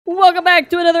Welcome back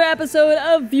to another episode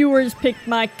of Viewers Pick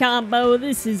My Combo.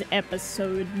 This is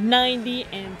episode 90,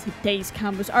 and today's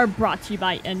combos are brought to you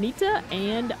by Anita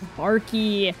and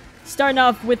Barky. Starting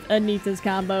off with Anita's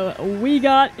combo, we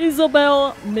got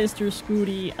Isabelle, Mr.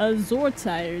 Scooty, Azor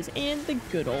Tires, and the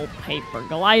good old Paper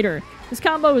Glider. This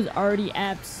combo is already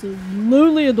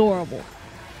absolutely adorable.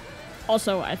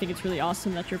 Also, I think it's really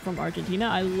awesome that you're from Argentina.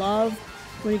 I love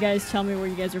when you guys tell me where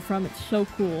you guys are from. It's so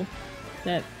cool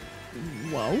that...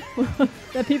 Whoa.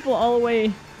 that people all the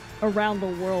way around the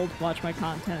world watch my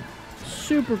content.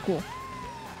 Super cool.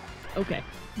 Okay.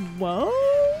 Whoa.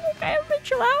 Okay, everybody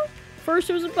chill out. First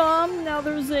there was a bomb, now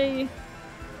there's a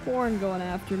horn going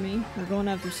after me. Or going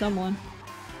after someone.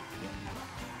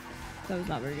 That was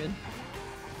not very good.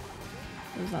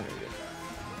 That was not very good.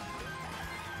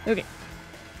 Okay.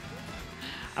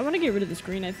 I want to get rid of the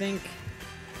screen, I think.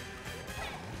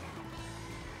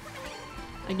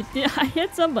 I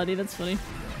hit somebody, that's funny.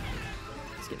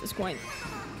 Let's get this coin.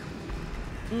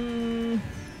 We're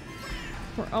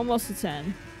almost at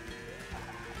 10.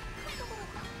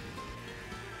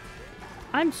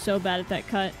 I'm so bad at that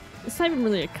cut. It's not even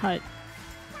really a cut.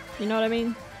 You know what I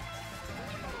mean?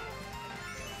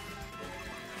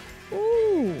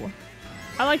 Ooh.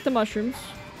 I like the mushrooms.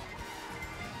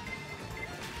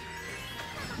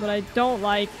 What I don't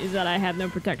like is that I have no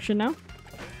protection now.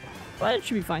 But it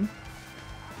should be fine.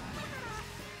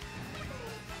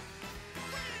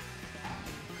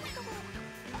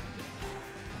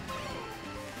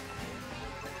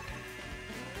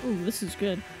 Ooh, this is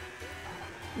good.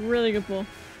 Really good pull.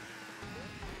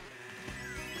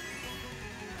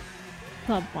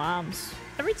 The bombs.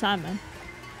 Every time, man.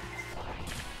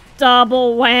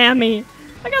 Double whammy!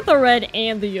 I got the red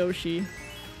and the Yoshi.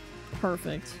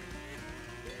 Perfect.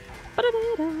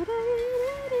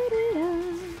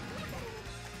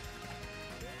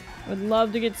 I'd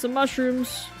love to get some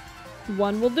mushrooms.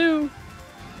 One will do.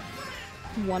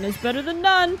 One is better than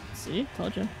none. See?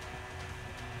 Told you.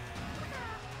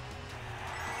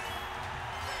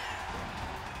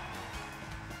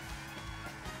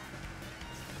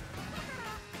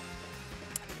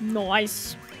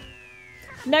 Nice.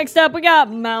 Next up, we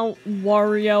got Mount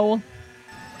Wario.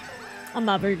 I'm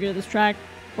not very good at this track,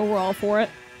 but we're all for it.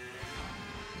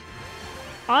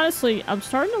 Honestly, I'm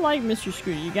starting to like Mr.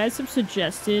 Scooty. You guys have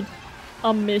suggested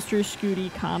a Mr.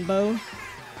 Scooty combo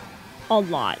a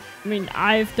lot. I mean,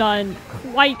 I've done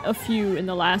quite a few in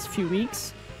the last few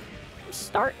weeks. I'm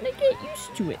starting to get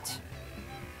used to it.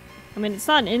 I mean, it's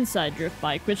not an inside drift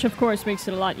bike, which of course makes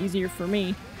it a lot easier for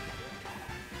me.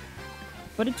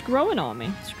 But it's growing on me.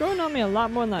 It's growing on me a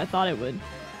lot more than I thought it would.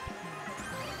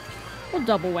 We'll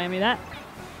double whammy that.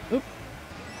 Oop.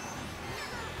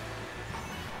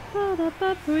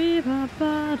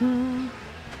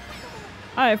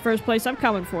 Alright, first place. I'm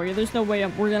coming for you. There's no way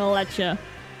we're gonna let you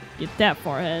get that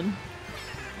far ahead.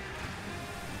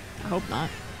 I hope not.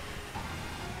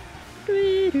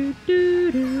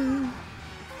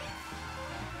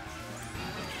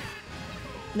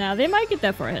 Now, they might get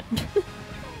that far ahead.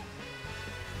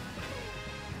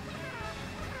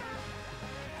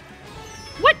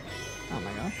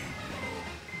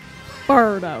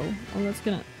 Birdo. Oh, that's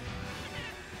gonna...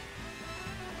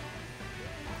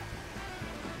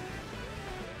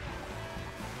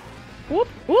 Whoop,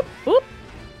 whoop, whoop.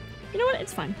 You know what?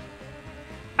 It's fine.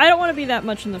 I don't want to be that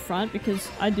much in the front because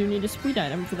I do need a speed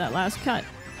item for that last cut.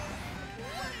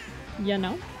 You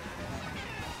know?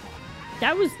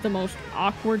 That was the most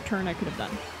awkward turn I could have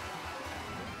done.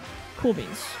 Cool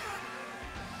beans.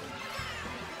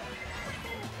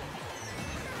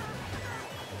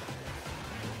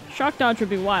 Shock dodge would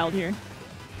be wild here.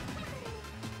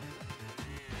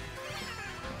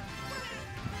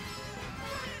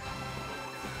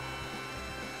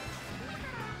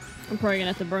 I'm probably gonna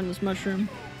have to burn this mushroom.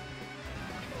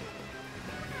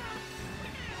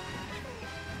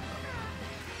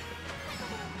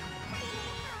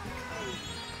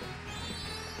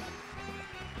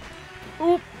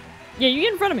 Oop! Yeah, you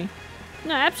get in front of me.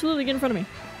 No, absolutely get in front of me.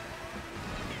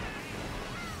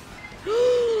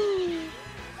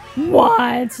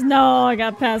 What? No, I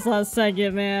got past last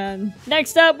second, man.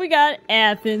 Next up, we got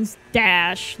Athens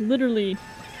Dash. Literally,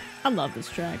 I love this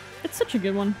track. It's such a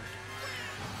good one.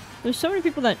 There's so many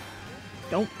people that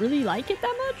don't really like it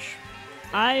that much.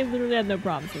 I literally had no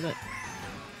problems with it.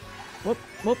 Whoop,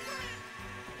 whoop.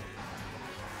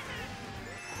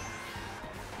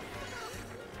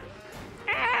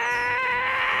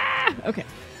 Ah! Okay,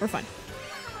 we're fine.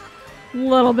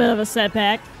 Little bit of a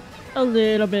setback. A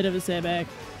little bit of a setback.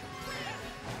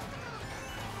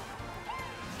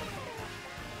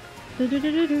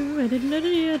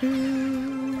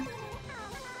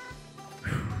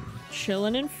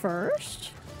 chilling in first.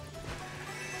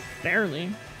 Barely.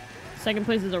 Second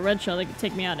place is a red shell. They could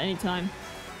take me out anytime.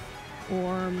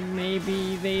 Or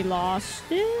maybe they lost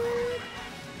it?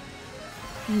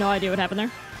 No idea what happened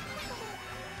there.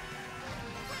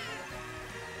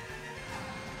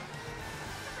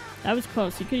 That was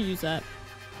close. You could have used that.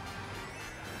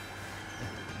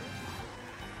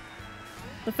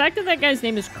 The fact that that guy's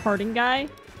name is Karting Guy.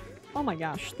 Oh my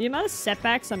gosh. The amount of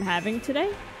setbacks I'm having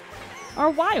today are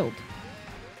wild.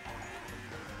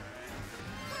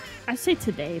 I say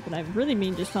today, but I really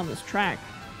mean just on this track.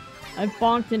 I've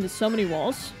bonked into so many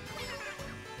walls.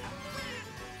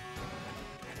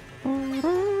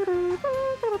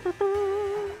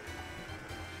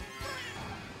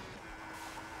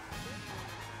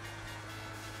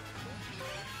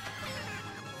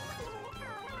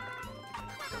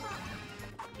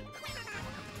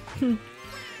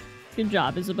 Good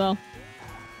job, Isabelle.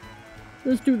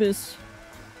 Let's do this.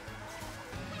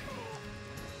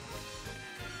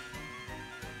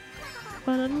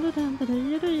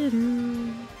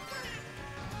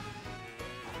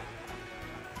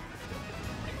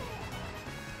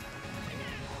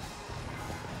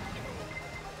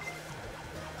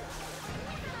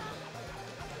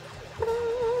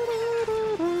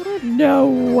 No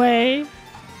way.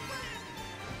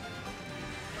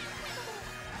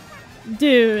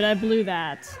 Dude, I blew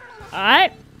that.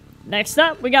 Alright. Next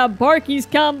up, we got Barky's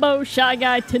combo, Shy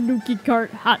Guy, Tanuki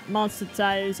Cart, Hot Monster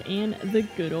Tires, and the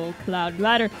good old Cloud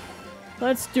Glider.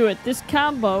 Let's do it. This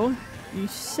combo, you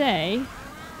say,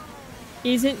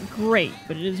 isn't great,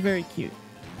 but it is very cute.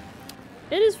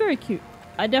 It is very cute.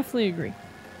 I definitely agree.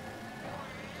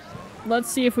 Let's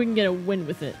see if we can get a win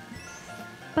with it.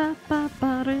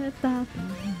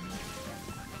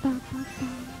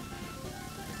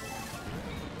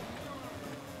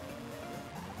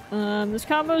 This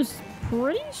combo's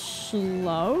pretty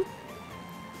slow.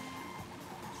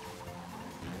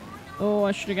 Oh,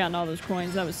 I should have gotten all those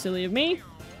coins. That was silly of me.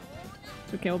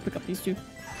 It's okay, we'll pick up these two.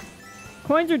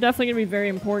 Coins are definitely going to be very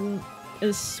important,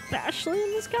 especially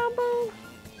in this combo.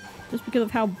 Just because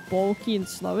of how bulky and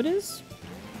slow it is.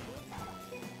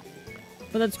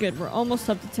 But that's good. We're almost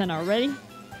up to 10 already.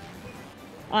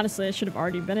 Honestly, I should have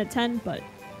already been at 10, but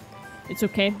it's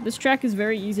okay. This track is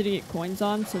very easy to get coins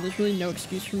on, so there's really no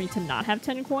excuse for me to not have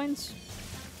 10 coins.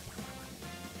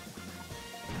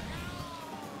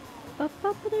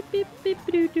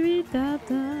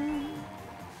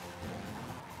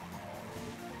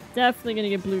 Definitely gonna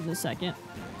get blued in a second.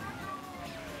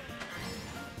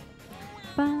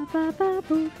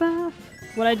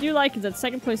 What I do like is that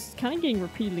second place is kind of getting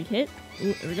repeatedly hit.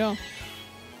 Ooh, there we go.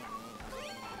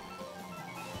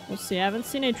 We'll see. I haven't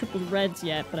seen any triple reds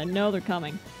yet, but I know they're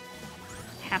coming.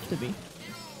 Have to be.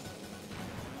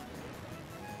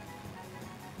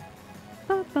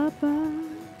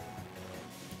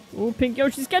 Ooh, Pink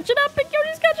Yoshi's catching up! Pink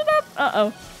Yoshi's catching up! Uh-oh.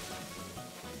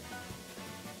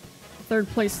 Third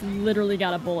place literally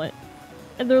got a bullet.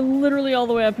 And they're literally all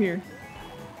the way up here.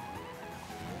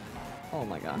 Oh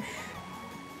my gosh.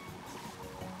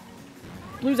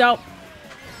 Blue's out.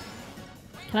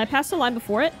 Can I pass the line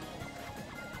before it?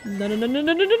 No, no, no, no,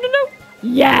 no, no, no, no, no!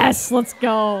 Yes! Let's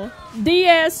go!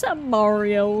 DS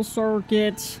Mario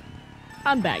Circuit.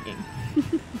 I'm bagging.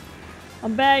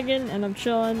 I'm bagging and I'm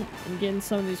chilling and getting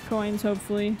some of these coins,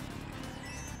 hopefully.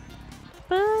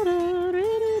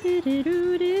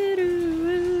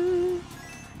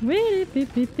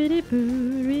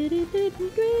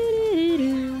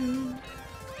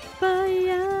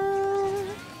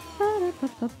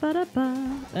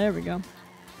 There we go.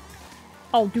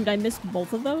 Oh, dude, I missed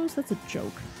both of those? That's a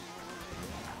joke.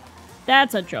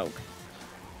 That's a joke.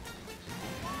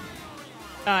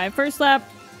 Alright, first lap.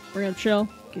 We're gonna chill.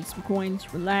 Get some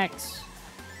coins. Relax.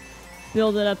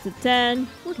 Build it up to 10.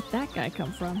 Where did that guy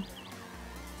come from?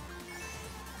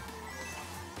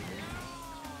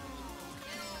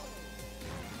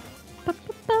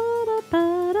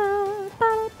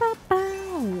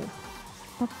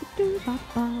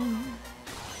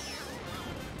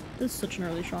 This is such an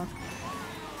early shock.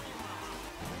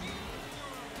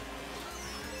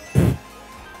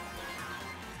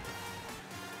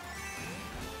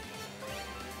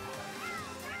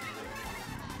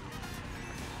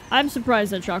 I'm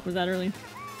surprised that shock was that early.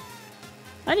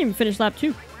 I didn't even finish lap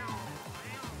 2.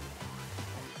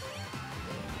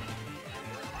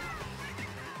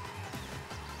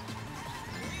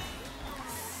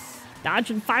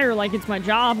 Dodge and fire like it's my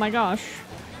job, my gosh.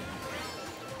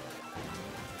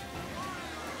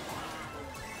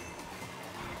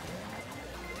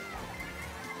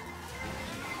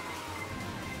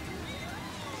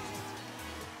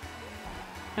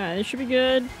 Alright, this should be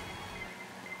good.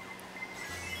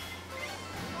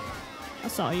 I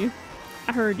saw you.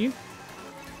 I heard you.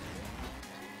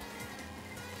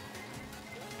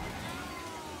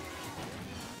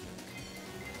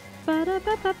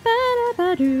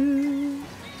 Ba-da-ba-ba-ba-da-ba-doo.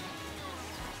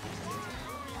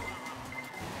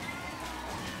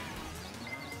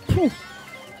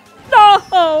 No!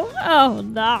 Oh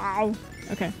no!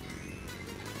 Okay.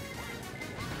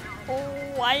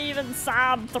 Oh, I even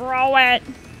saw him throw it!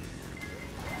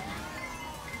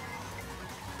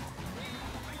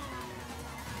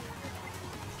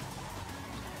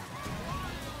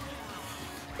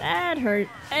 That hurt.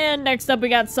 And next up we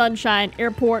got Sunshine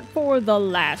Airport for the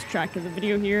last track of the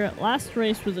video here. Last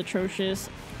race was atrocious.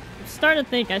 I'm starting to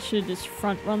think I should just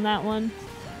front run that one.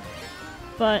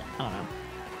 But, I don't know.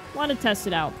 Want to test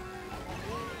it out.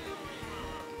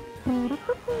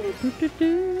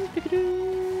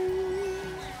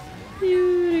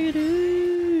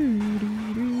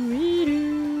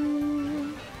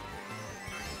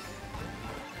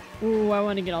 Ooh, I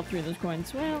want to get all 3 of those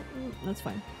coins. Well, that's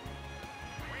fine.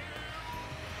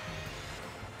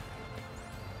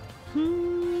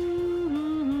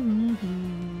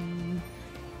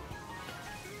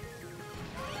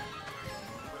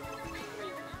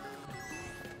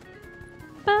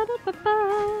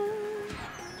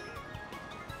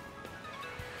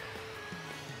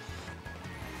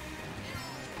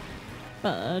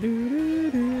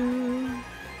 Ba-doo-doo-doo.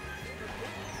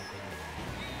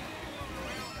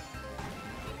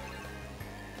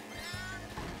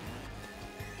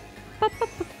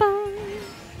 Ba-ba-ba-ba.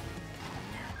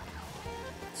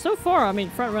 So far, I mean,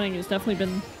 front running has definitely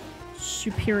been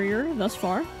superior thus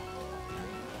far.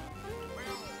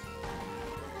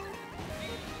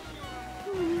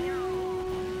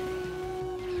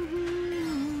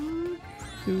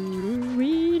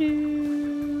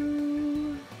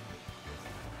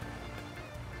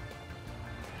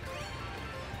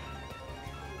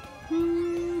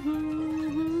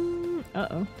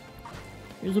 Uh-oh.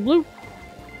 Here's a blue.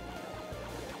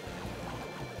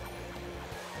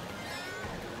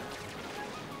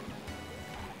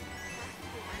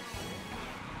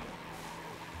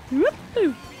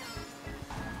 Whoop-hoo.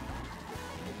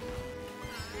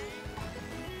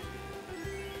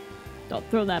 Don't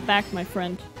throw that back, my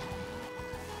friend.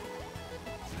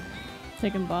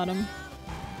 Taking bottom.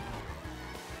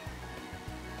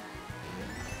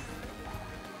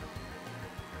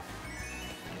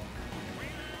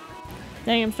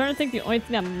 Dang, I'm starting to think the only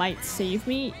thing that might save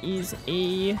me is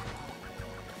a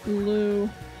blue.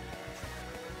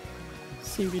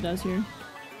 Let's see what he does here.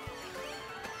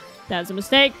 That's a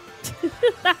mistake.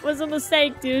 That was a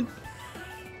mistake, dude.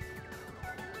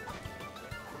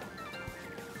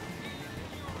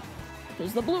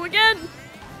 There's the blue again.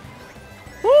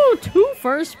 Woo, 2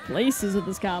 first places in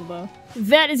this combo.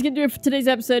 That is going to do it for today's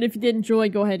episode. If you did enjoy,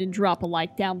 go ahead and drop a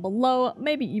like down below.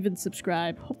 Maybe even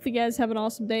subscribe. Hopefully you guys have an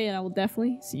awesome day, and I will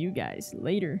definitely see you guys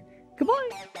later. Goodbye.